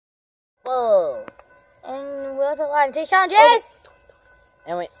Whoa. And we'll put live today's challenge is.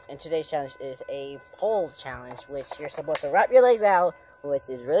 And today's challenge is a pole challenge, which you're supposed to wrap your legs out, which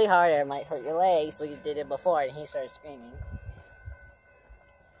is really hard and it might hurt your legs. So you did it before, and he started screaming.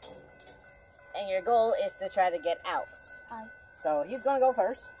 And your goal is to try to get out. Hi. So he's gonna go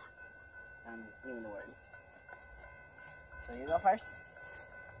first. Give me the word. So you go first.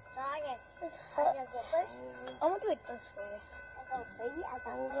 I'm gonna go first. I'm gonna do it first for you. I got baby, I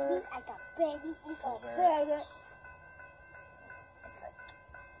got baby, I got baby.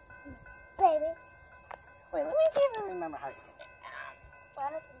 Baby. Wait, let me see if I remember how to do it.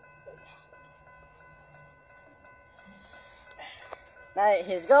 Now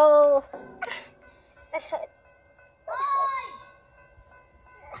his goal.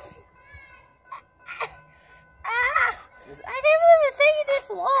 I can't believe it's taking this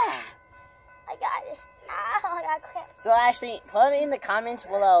long. I got it. I got cramps. So actually, put in the comments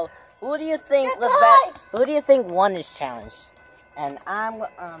below. Who do you think was best? Who do you think won this challenge? And hold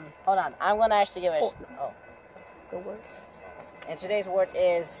on. I'm gonna actually give it. The word. And today's word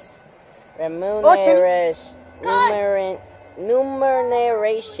is remuneration.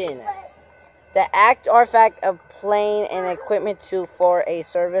 The act or fact of paying an equipment for a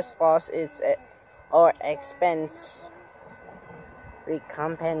service, cost, or expense.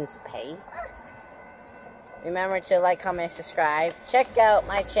 Recompense pay. Remember to like, comment, subscribe. Check out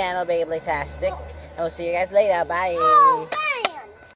my channel, Babytastic. And we'll see you guys later. Bye.